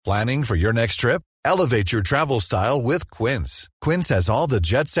Planning for your next trip? Elevate your travel style with Quince. Quince has all the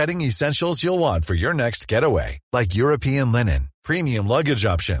jet-setting essentials you'll want for your next getaway, like European linen, premium luggage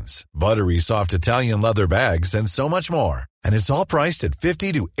options, buttery soft Italian leather bags, and so much more. And it's all priced at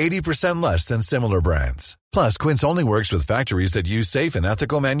 50 to 80% less than similar brands. Plus, Quince only works with factories that use safe and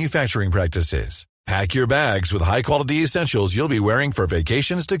ethical manufacturing practices. Pack your bags with high-quality essentials you'll be wearing for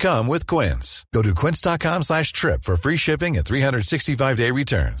vacations to come with Quince. Go to quince.com/trip for free shipping and 365-day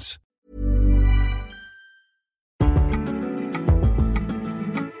returns.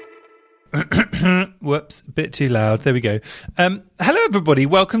 Whoops, a bit too loud. There we go. Hello, everybody.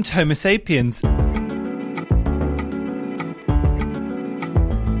 Welcome to Homo Sapiens.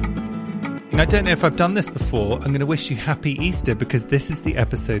 I don't know if I've done this before. I'm going to wish you happy Easter because this is the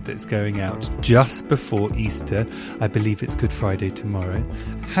episode that's going out just before Easter. I believe it's Good Friday tomorrow.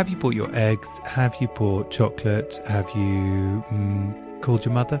 Have you bought your eggs? Have you bought chocolate? Have you called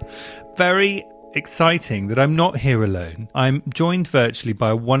your mother? Very exciting that I'm not here alone. I'm joined virtually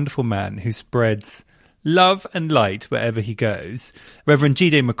by a wonderful man who spreads love and light wherever he goes, Reverend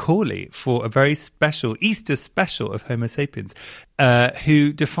G.D. Macaulay, for a very special Easter special of Homo Sapiens,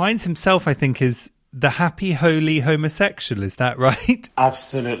 who defines himself, I think, as the happy, holy homosexual. Is that right?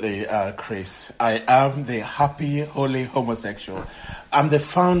 Absolutely, Chris. I am the happy, holy homosexual. I'm the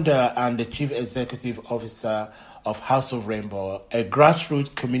founder and the chief executive officer of House of Rainbow, a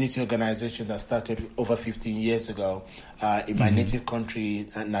grassroots community organization that started over 15 years ago in my native country,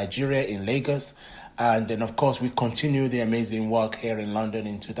 Nigeria, in Lagos. And then, of course, we continue the amazing work here in London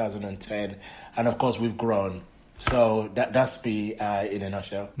in 2010. And, of course, we've grown. So that's me in a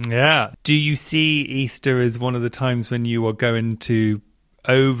nutshell. Yeah. Do you see Easter as one of the times when you are going to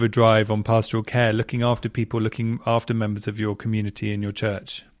overdrive on pastoral care, looking after people, looking after members of your community in your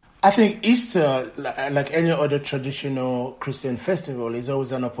church? I think Easter, like any other traditional Christian festival, is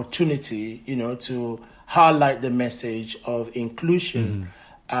always an opportunity, to highlight the message of inclusion.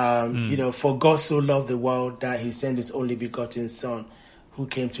 For God so loved the world that he sent his only begotten son who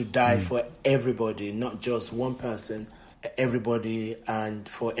came to die for everybody, not just one person, everybody, and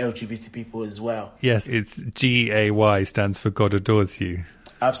for LGBT people as well. Yes, it's GAY stands for God Adores You.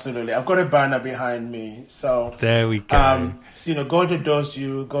 Absolutely. I've got a banner behind me. So there we go. God adores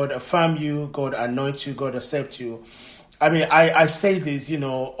you, God affirm you, God anoints you, God accept you. I mean, I say this,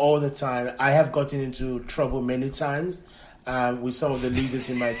 all the time. I have gotten into trouble many times with some of the leaders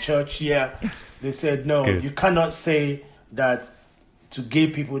in my church. Yeah, they said, no, Good. You cannot say that to gay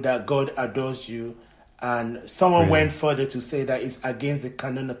people that God adores you. And someone went further to say that it's against the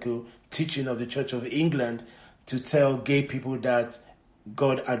canonical teaching of the Church of England to tell gay people that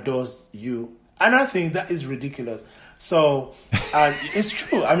God adores you. And I think that is ridiculous. So it's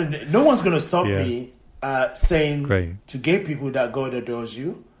true. I mean, no one's going to stop me saying to gay people that God adores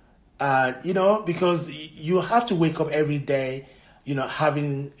you. Because you have to wake up every day,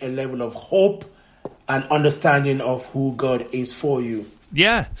 having a level of hope and understanding of who God is for you.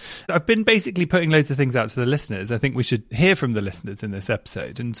 Yeah. I've been basically putting loads of things out to the listeners. I think we should hear from the listeners in this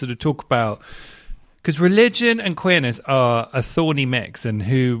episode and sort of talk about, because religion and queerness are a thorny mix, and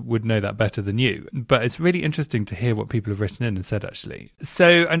who would know that better than you? But it's really interesting to hear what people have written in and said, actually.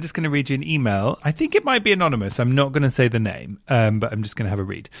 So I'm just going to read you an email. I think it might be anonymous. I'm not going to say the name, but I'm just going to have a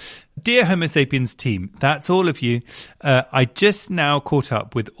read. Dear Homo Sapiens team, that's all of you. I just now caught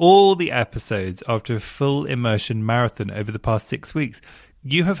up with all the episodes after a full immersion marathon over the past 6 weeks.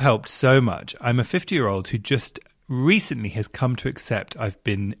 You have helped so much. I'm a 50-year-old who just recently has come to accept I've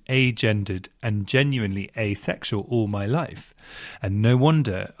been agendered and genuinely asexual all my life. And no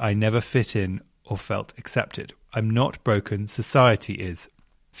wonder I never fit in or felt accepted. I'm not broken, society is.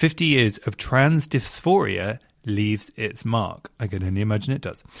 50 years of trans dysphoria leaves its mark. I can only imagine it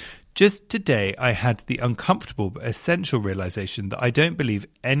does. Just today, I had the uncomfortable but essential realization that I don't believe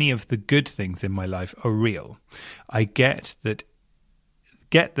any of the good things in my life are real. I get that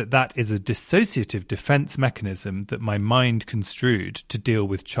is a dissociative defense mechanism that my mind construed to deal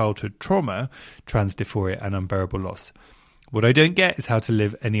with childhood trauma, trans dysphoria, and unbearable loss. What I don't get is how to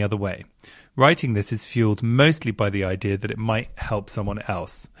live any other way. Writing this is fueled mostly by the idea that it might help someone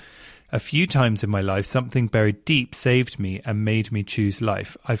else. A few times in my life, something buried deep saved me and made me choose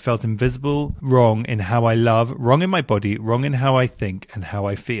life. I felt invisible, wrong in how I love, wrong in my body, wrong in how I think and how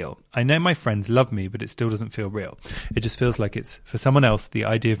I feel. I know my friends love me, but it still doesn't feel real. It just feels like it's for someone else, the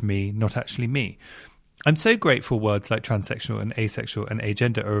idea of me, not actually me. I'm so grateful words like transsexual and asexual and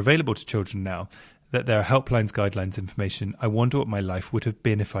agender are available to children now. that there are helplines, guidelines, information. I wonder what my life would have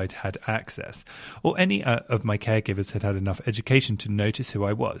been if I'd had access, or any of my caregivers had had enough education to notice who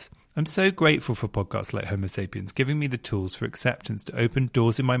I was. I'm so grateful for podcasts like Homo Sapiens, giving me the tools for acceptance to open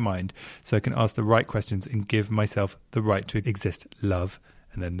doors in my mind so I can ask the right questions and give myself the right to exist, love,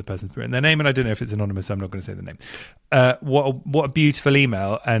 and then the person's written their name, and I don't know if it's anonymous, so I'm not going to say the name. What a beautiful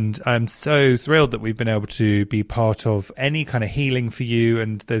email, and I'm so thrilled that we've been able to be part of any kind of healing for you.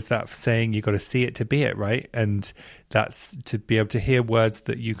 And there's that saying, you got to see it to be it, right? And that's to be able to hear words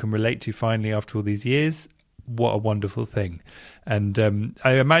that you can relate to finally after all these years. What a wonderful thing. And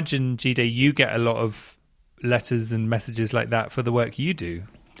I imagine, Jide, you get a lot of letters and messages like that for the work you do.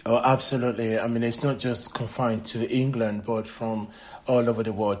 Oh, absolutely. I mean, it's not just confined to England, but from all over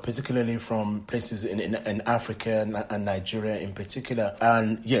the world, particularly from places in Africa and Nigeria in particular.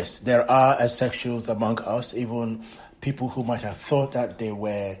 And yes, there are asexuals among us, even people who might have thought that they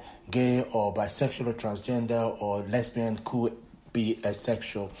were gay or bisexual or transgender or lesbian could be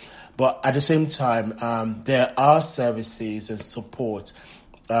asexual. But at the same time, there are services and support.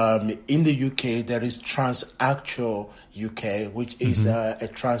 In the UK, there is Transactual UK, which is a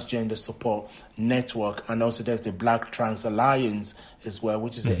transgender support network, and also there's the Black Trans Alliance as well,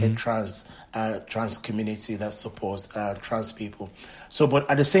 which is a trans community that supports trans people. So, but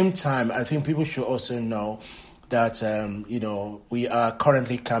at the same time, I think people should also know that we are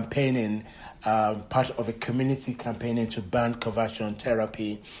currently campaigning, part of a community campaigning to ban conversion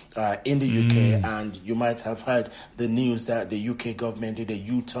therapy in the UK. And you might have heard the news that the UK government did a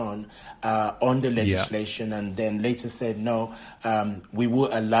U-turn on the legislation, and then later said, no, we will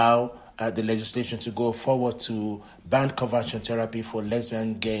allow the legislation to go forward to ban conversion therapy for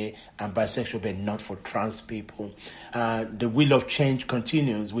lesbian, gay, and bisexual, but not for trans people. The wheel of change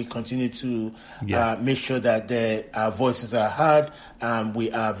continues. We continue to make sure that our voices are heard,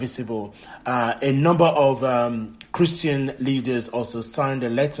 we are visible. A number of Christian leaders also signed a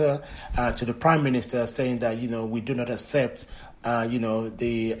letter to the Prime Minister saying that, we do not accept,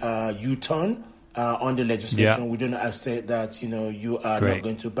 the U-turn on the legislation. We do not accept that, you are not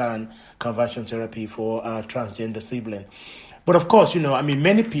going to ban conversion therapy for transgender sibling. But of course,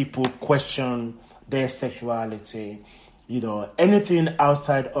 many people question their sexuality. Anything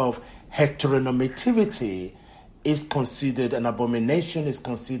outside of heteronormativity is considered an abomination, is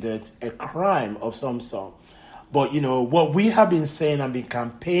considered a crime of some sort. But, what we have been saying and been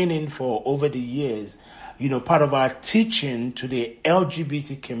campaigning for over the years, part of our teaching to the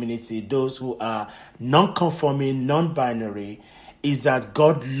LGBT community, those who are non-conforming, non-binary, is that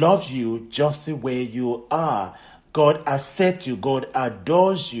God loves you just the way you are. God accepts you. God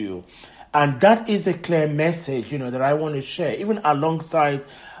adores you. And that is a clear message, that I want to share, even alongside,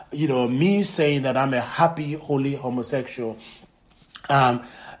 me saying that I'm a happy, holy homosexual.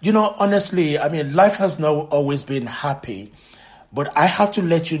 Honestly, life has not always been happy, but I have to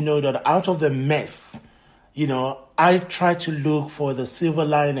let you know that out of the mess, I try to look for the silver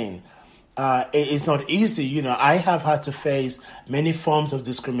lining. It's not easy. I have had to face many forms of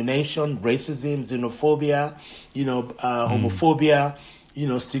discrimination, racism, xenophobia, homophobia,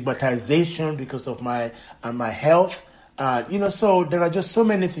 stigmatization because of my health. So there are just so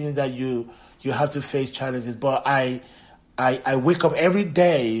many things that you have to face challenges. But I wake up every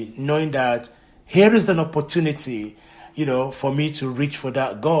day knowing that here is an opportunity, for me to reach for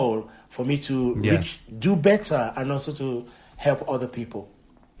that goal, for me to do better, and also to help other people.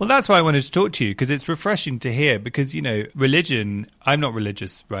 Well, that's why I wanted to talk to you, because it's refreshing to hear, because, religion, I'm not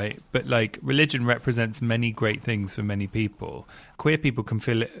religious, right? But religion represents many great things for many people. Queer people can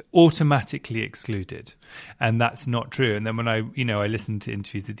feel automatically excluded, and that's not true. And then when I listened to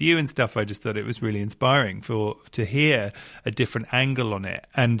interviews with you and stuff, I just thought it was really inspiring to hear a different angle on it.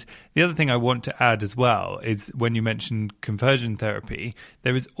 And the other thing I want to add as well is when you mentioned conversion therapy,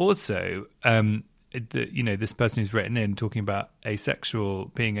 there is also this person who's written in talking about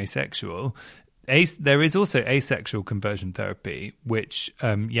being asexual. There is also asexual conversion therapy, which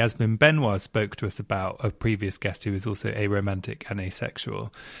Yasmin Benoit spoke to us about, a previous guest who is also aromantic and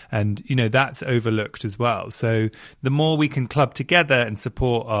asexual. And, that's overlooked as well. So the more we can club together and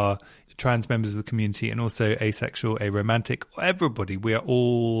support our trans members of the community and also asexual, aromantic, everybody, we are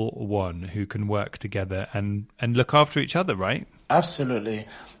all one who can work together and look after each other, right? Absolutely.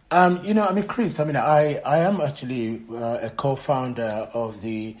 Chris, I am actually a co-founder of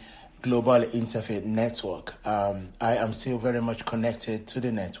the Global Interfaith Network. I am still very much connected to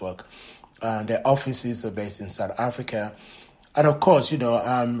the network. The offices are based in South Africa. And of course,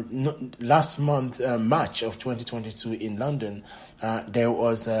 last month, March of 2022 in London, there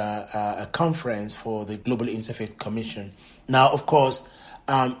was a conference for the Global Interfaith Commission. Now, of course,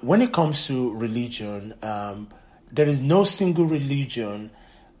 when it comes to religion, there is no single religion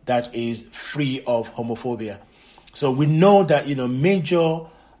that is free of homophobia. So we know that, major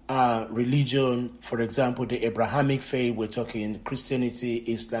religion, for example, the Abrahamic faith, we're talking Christianity,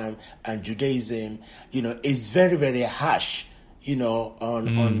 Islam, and Judaism, is very, very harsh,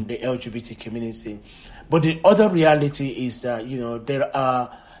 on the LGBT community. But the other reality is that, there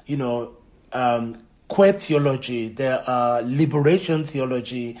are, queer theology, there are liberation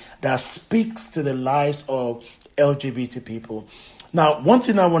theology that speaks to the lives of LGBT people. Now, one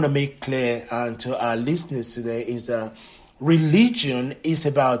thing I want to make clear to our listeners today is that religion is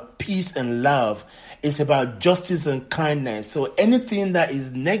about peace and love. It's about justice and kindness. So anything that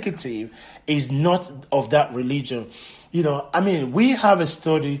is negative is not of that religion. We have a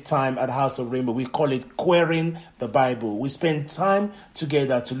study time at House of Rainbow. We call it Queering the Bible. We spend time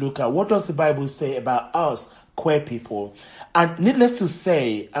together to look at what does the Bible say about us, queer people. And needless to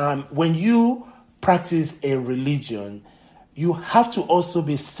say, when you practice a religion, you have to also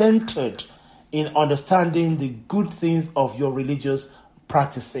be centered in understanding the good things of your religious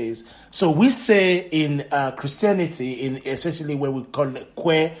practices. So we say in Christianity, especially when we call it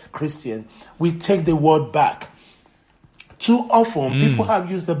queer Christian, we take the word back. Too often, people have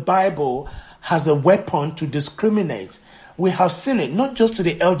used the Bible as a weapon to discriminate. We have seen it, not just to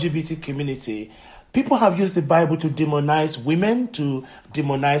the LGBT community. People have used the Bible to demonize women, to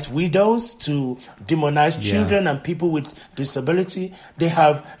demonize widows, to demonize children and people with disability. They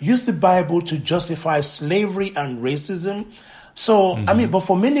have used the Bible to justify slavery and racism. So, but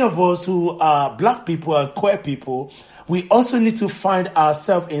for many of us who are black people and queer people, we also need to find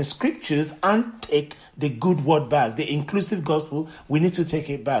ourselves in scriptures and take the good word back, the inclusive gospel. We need to take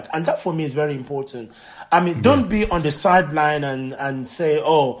it back. And that for me is very important. Don't be on the sideline and say,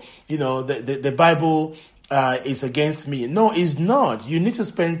 the Bible is against me. No, it's not. You need to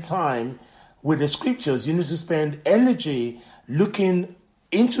spend time with the scriptures. You need to spend energy looking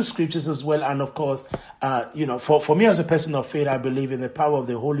into scriptures as well. And of course, for me as a person of faith, I believe in the power of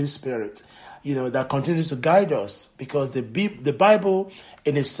the Holy Spirit, that continues to guide us, because the Bible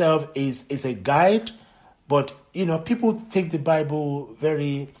in itself is a guide, but, people take the Bible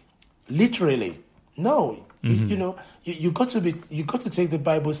very literally. No, you got to take the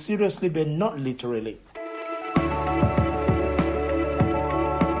Bible seriously, but not literally.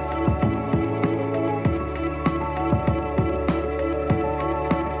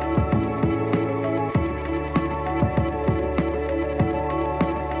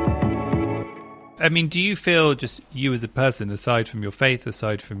 Do you feel, just you as a person, aside from your faith,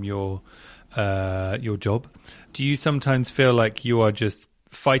 aside from your job, do you sometimes feel like you are just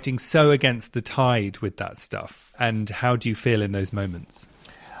fighting so against the tide with that stuff? And how do you feel in those moments?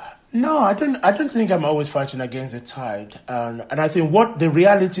 No, I don't think I'm always fighting against the tide. And I think what the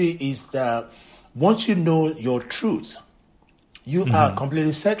reality is that once you know your truth, you are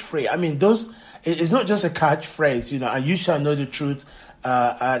completely set free. It's not just a catchphrase, and you shall know the truth.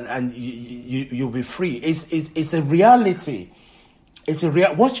 And you'll be free. It's a reality.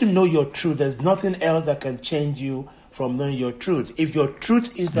 Once you know your truth, there's nothing else that can change you from knowing your truth. If your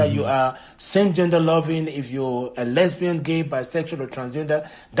truth is that you are same gender loving, if you're a lesbian, gay, bisexual, or transgender,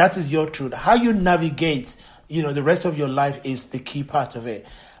 that is your truth. How you navigate, the rest of your life is the key part of it.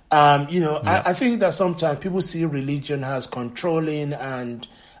 I think that sometimes people see religion as controlling and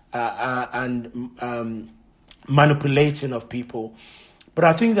manipulating of people. But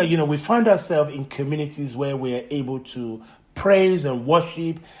I think that, we find ourselves in communities where we're able to praise and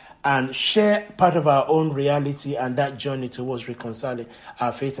worship and share part of our own reality and that journey towards reconciling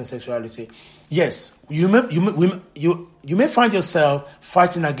our faith and sexuality. Yes, you may find yourself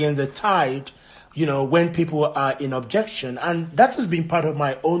fighting against the tide, when people are in objection. And that has been part of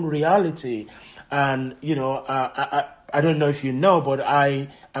my own reality. And, I don't know if you know, but I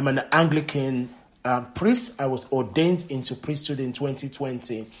am an Anglican priest. I was ordained into priesthood in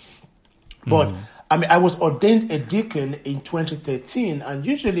 2020. But I was ordained a deacon in 2013, and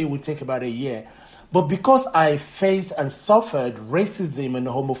usually it would take about a year. But because I faced and suffered racism and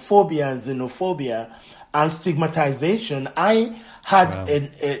homophobia and xenophobia and stigmatization, I had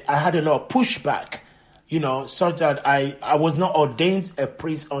a lot of pushback, such that I was not ordained a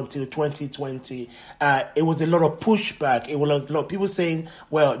priest until 2020. It was a lot of pushback. It was a lot of people saying,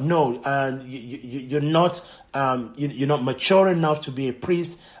 well, no, you're not mature enough to be a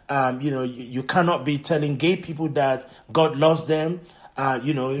priest. You cannot be telling gay people that God loves them.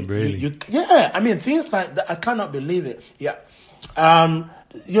 Really? Things like that. I cannot believe it. Yeah. I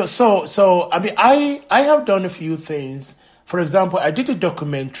have done a few things. For example, I did a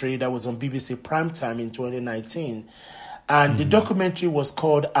documentary that was on BBC Primetime in 2019. And the documentary was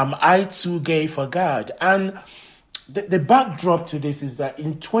called Am I Too Gay for God? And the backdrop to this is that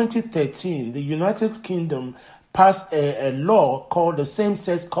in 2013, the United Kingdom passed a law called the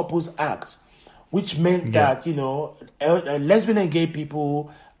Same-Sex Couples Act, which meant that, lesbian and gay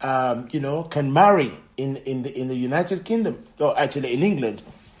people, can marry in the United Kingdom, or actually in England.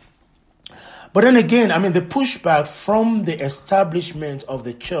 But then again, I mean, the pushback from the establishment of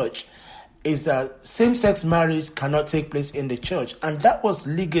the church is that same-sex marriage cannot take place in the church. And that was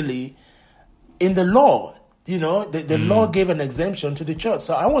legally in the law. The law gave an exemption to the church.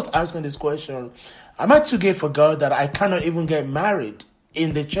 So I was asking this question, am I too gay for God that I cannot even get married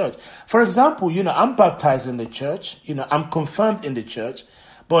in the church? For example, I'm baptized in the church, I'm confirmed in the church.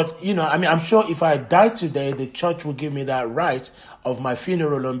 But, I'm sure if I die today, the church will give me that right of my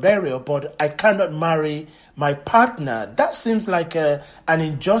funeral and burial, but I cannot marry my partner. That seems like an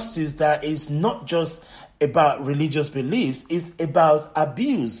injustice that is not just about religious beliefs, it's about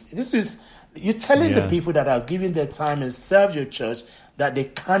abuse. You're telling the people that are giving their time and serve your church that they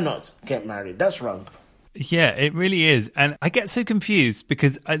cannot get married. That's wrong. Yeah, it really is. And I get so confused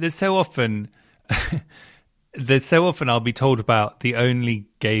because there's so often I'll be told about the only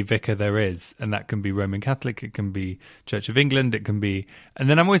gay vicar there is, and that can be Roman Catholic, it can be Church of England, it can be, and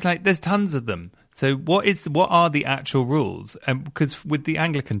then I'm always like, there's tons of them. So what are the actual rules? Because with the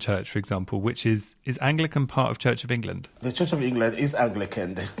Anglican Church, for example, which is Anglican part of Church of England? The Church of England is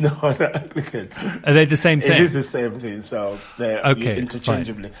Anglican. There's no other Anglican. Are they the same thing? It is the same thing. So they're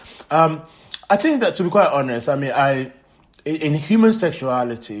interchangeably. I think that, to be quite honest, in human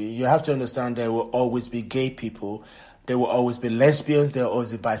sexuality, you have to understand there will always be gay people, there will always be lesbians, there will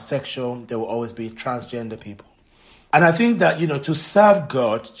always be bisexual, there will always be transgender people. And I think that, to serve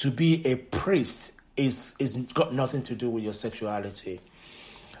God, to be a priest, is got nothing to do with your sexuality.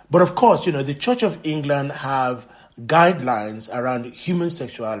 But of course, the Church of England have guidelines around human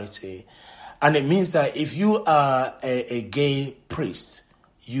sexuality. And it means that if you are a gay priest,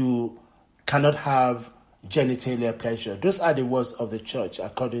 you cannot have genitalia pleasure. Those are the words of the church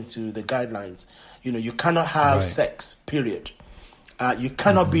according to the guidelines. You cannot have sex, period. You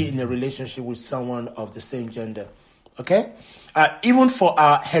cannot be in a relationship with someone of the same gender. Okay? Even for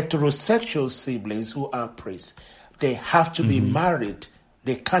our heterosexual siblings who are priests, they have to be married.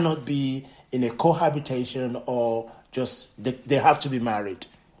 They cannot be in a cohabitation or just, they have to be married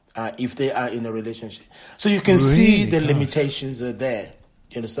if they are in a relationship. So you can see the limitations are there.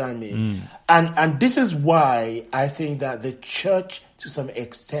 You understand me? And this is why I think that the church, to some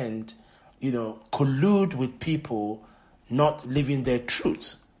extent, collude with people not living their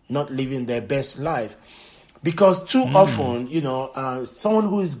truth, not living their best life. Because too often, someone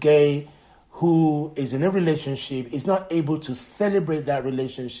who is gay, who is in a relationship, is not able to celebrate that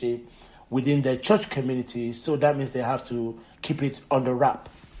relationship within their church community. So that means they have to keep it under wrap.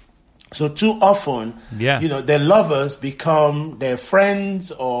 So too often, their lovers become their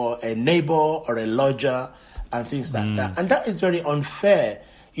friends or a neighbor or a lodger and things like that. And that is very unfair,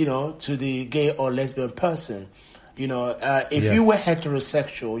 to the gay or lesbian person. If you were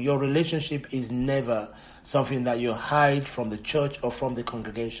heterosexual, your relationship is never something that you hide from the church or from the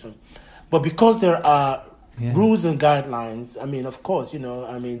congregation. But because there are rules and guidelines, of course,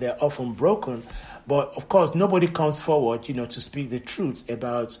 they're often broken. But of course, nobody comes forward, to speak the truth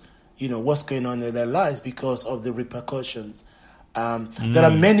about what's going on in their lives because of the repercussions. There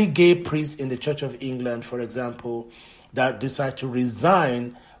are many gay priests in the Church of England, for example, that decide to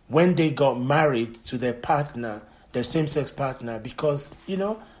resign when they got married to their partner, their same-sex partner, because,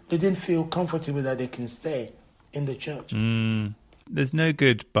 they didn't feel comfortable that they can stay in the church. There's no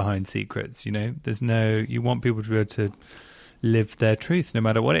good behind secrets, you want people to be able to live their truth no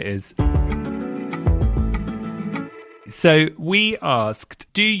matter what it is. So we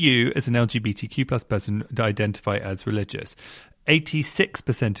asked, do you, as an LGBTQ plus person, identify as religious?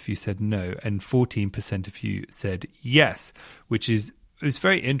 86% of you said no, and 14% of you said yes, which is it was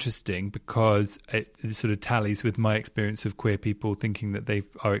very interesting because it sort of tallies with my experience of queer people thinking that they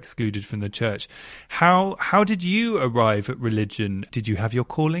are excluded from the church. How did you arrive at religion? Did you have your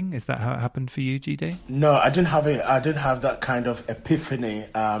calling? Is that how it happened for you, GD? No, I didn't have that kind of epiphany.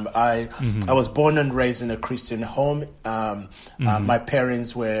 I was born and raised in a Christian home. My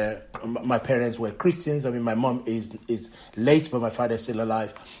parents were Christians. My mom is late, but my father is still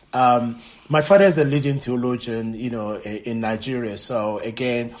alive. My father is a leading theologian, in Nigeria. So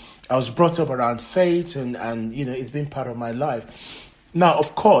again, I was brought up around faith and it's been part of my life. Now,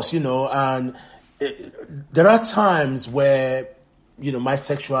 of course, there are times where, my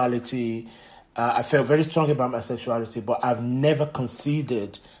sexuality, I felt very strong about my sexuality, but I've never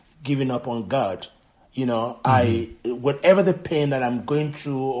considered giving up on God. You know, whatever the pain that I'm going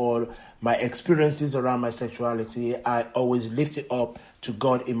through or my experiences around my sexuality, I always lift it up to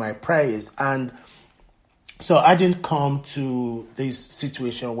God in my prayers. And so I didn't come to this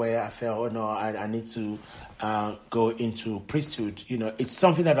situation where I felt, oh no, I need to go into priesthood. You know, it's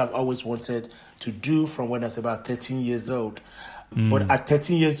something that I've always wanted to do from when I was about 13 years old. But at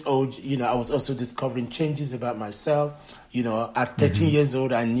 13 years old, you know, I was also discovering changes about myself. You know, at 13 years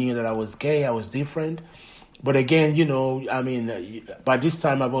old, I knew that I was gay, I was different. But again, you know, I mean, by this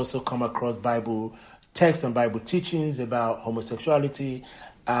time, I've also come across Bible texts and Bible teachings about homosexuality.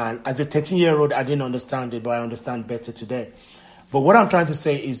 And as a 13-year-old, I didn't understand it, but I understand better today. But what I'm trying to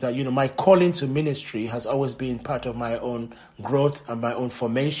say is that, you know, my calling to ministry has always been part of my own growth and my own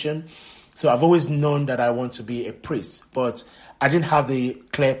formation. So I've always known that I want to be a priest, but I didn't have the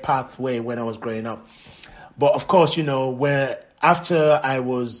clear pathway when I was growing up. But of course, you know, after I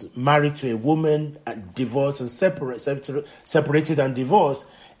was married to a woman, divorced and separated and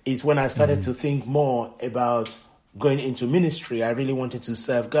divorced, is when I started to think more about going into ministry. I really wanted to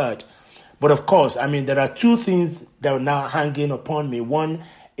serve God. But of course, I mean, there are two things that are now hanging upon me. One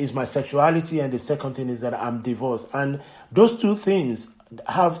is my sexuality, and the second thing is that I'm divorced. And those two things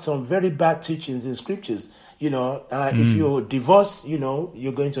have some very bad teachings in scriptures. You know, if you're divorced, you know,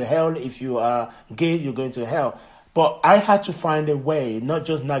 you're going to hell. If you are gay, you're going to hell. But I had to find a way, not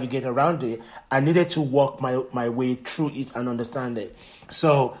just navigate around it. I needed to walk my way through it and understand it.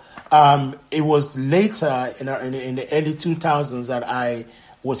 So it was later in the early 2000s that I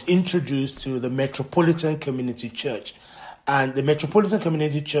was introduced to the Metropolitan Community Church. And the Metropolitan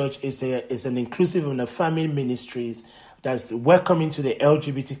Community Church is an inclusive and family ministries that's welcoming to the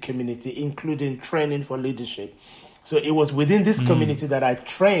LGBT community, including training for leadership. So it was within this community that I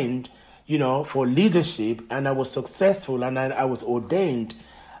trained, you know, for leadership, and I was successful, and I was ordained.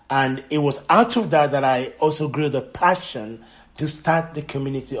 And it was out of that I also grew the passion to start the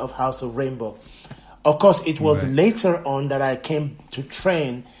community of House of Rainbow. Of course, it was later on that I came to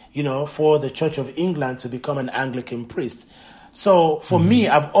train, you know, for the Church of England to become an Anglican priest. So for me,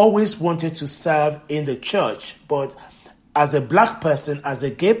 I've always wanted to serve in the church, but as a black person, as a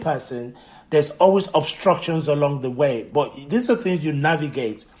gay person, there's always obstructions along the way. But these are things you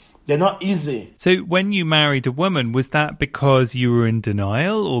navigate. They're not easy. So when you married a woman, was that because you were in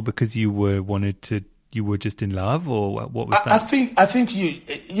denial, or because you were just in love, or what was that? I think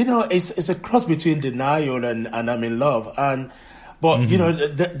you know, it's a cross between denial and I'm in love. But you know,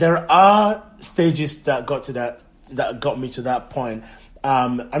 there are stages that got me to that point. I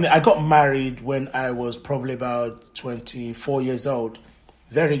mean, I got married when I was probably about 24 years old,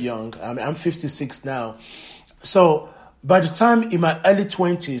 very young. I mean, I'm 56 now. So by the time in my early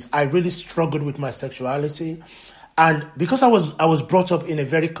 20s, I really struggled with my sexuality. And because I was brought up in a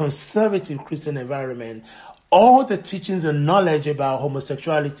very conservative Christian environment, all the teachings and knowledge about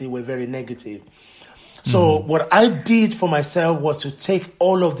homosexuality were very negative. So what I did for myself was to take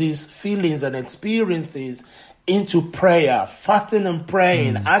all of these feelings and experiences into prayer, fasting and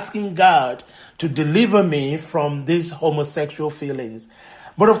praying, asking God to deliver me from these homosexual feelings.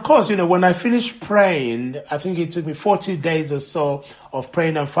 But of course, you know, when I finished praying, I think it took me 40 days or so of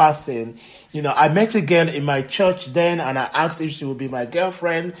praying and fasting. You know, I met a girl in my church then, and I asked if she would be my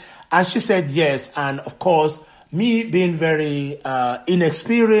girlfriend, and she said yes. And of course, me being very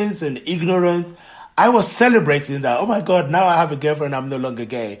inexperienced and ignorant, I was celebrating that. Oh my God, now I have a girlfriend, I'm no longer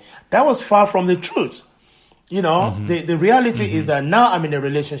gay. That was far from the truth. You know, the reality is that now I'm in a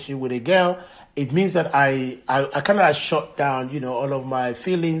relationship with a girl. It means that I kind of shut down, you know, all of my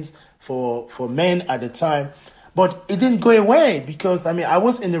feelings for men at the time. But it didn't go away because, I mean, I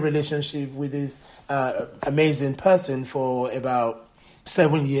was in a relationship with this amazing person for about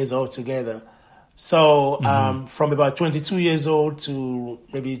 7 years altogether. So from about 22 years old to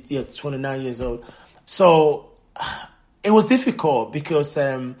maybe 29 years old. So it was difficult because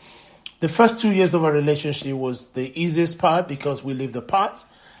the first 2 years of our relationship was the easiest part because we lived apart.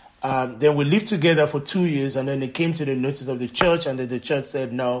 Then we lived together for 2 years, and then it came to the notice of the church, and then the church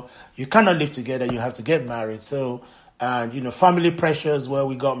said, no, you cannot live together, you have to get married. So, you know, family pressure as well,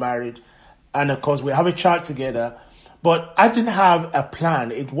 we got married. And of course, we have a child together. But I didn't have a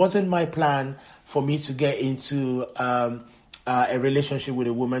plan. It wasn't my plan for me to get into a relationship with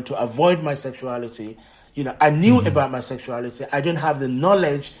a woman to avoid my sexuality. You know, I knew about my sexuality. I didn't have the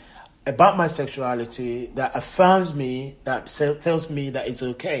knowledge about my sexuality that affirms me, that tells me that it's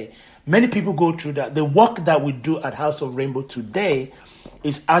okay. Many people go through that. The work that we do at House of Rainbow today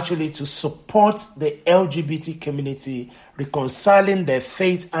is actually to support the LGBT community reconciling their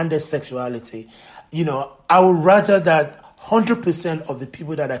faith and their sexuality. You know, I would rather that 100% of the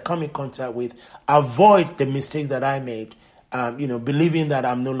people that I come in contact with avoid the mistakes that I made, believing that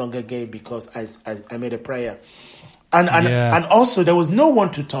I'm no longer gay because I made a prayer. And also there was no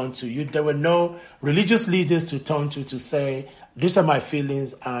one to turn to. There were no religious leaders to turn to say, these are my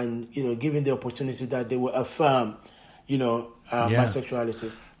feelings, and, given the opportunity that they will affirm, my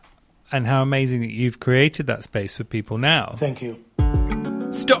sexuality. And how amazing that you've created that space for people now. Thank you.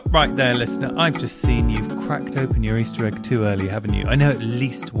 Stop right there, listener. I've just seen you've cracked open your Easter egg too early, haven't you? I know at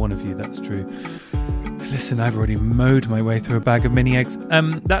least one of you, that's true. Listen, I've already mowed my way through a bag of mini eggs.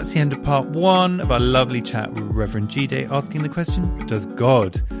 That's the end of part 1 of our lovely chat with Reverend G-Day, asking the question, does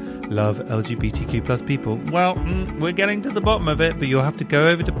God love LGBTQ plus people? Well, we're getting to the bottom of it, but you'll have to go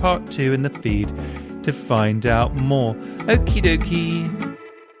over to part 2 in the feed to find out more. Okie dokie.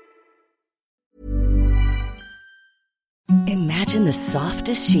 Imagine the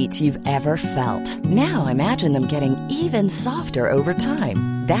softest sheets you've ever felt. Now imagine them getting even softer over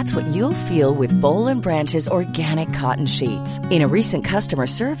time. That's what you'll feel with Boll & Branch's organic cotton sheets. In a recent customer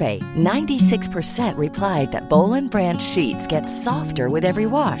survey, 96% replied that Boll & Branch sheets get softer with every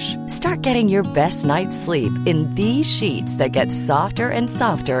wash. Start getting your best night's sleep in these sheets that get softer and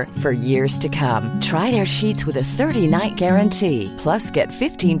softer for years to come. Try their sheets with a 30-night guarantee. Plus, get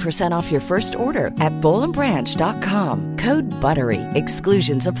 15% off your first order at bollandbranch.com. Code BUTTERY.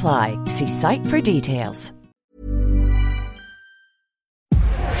 Exclusions apply. See site for details.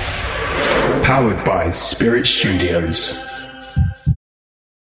 Powered by Spirit Studios.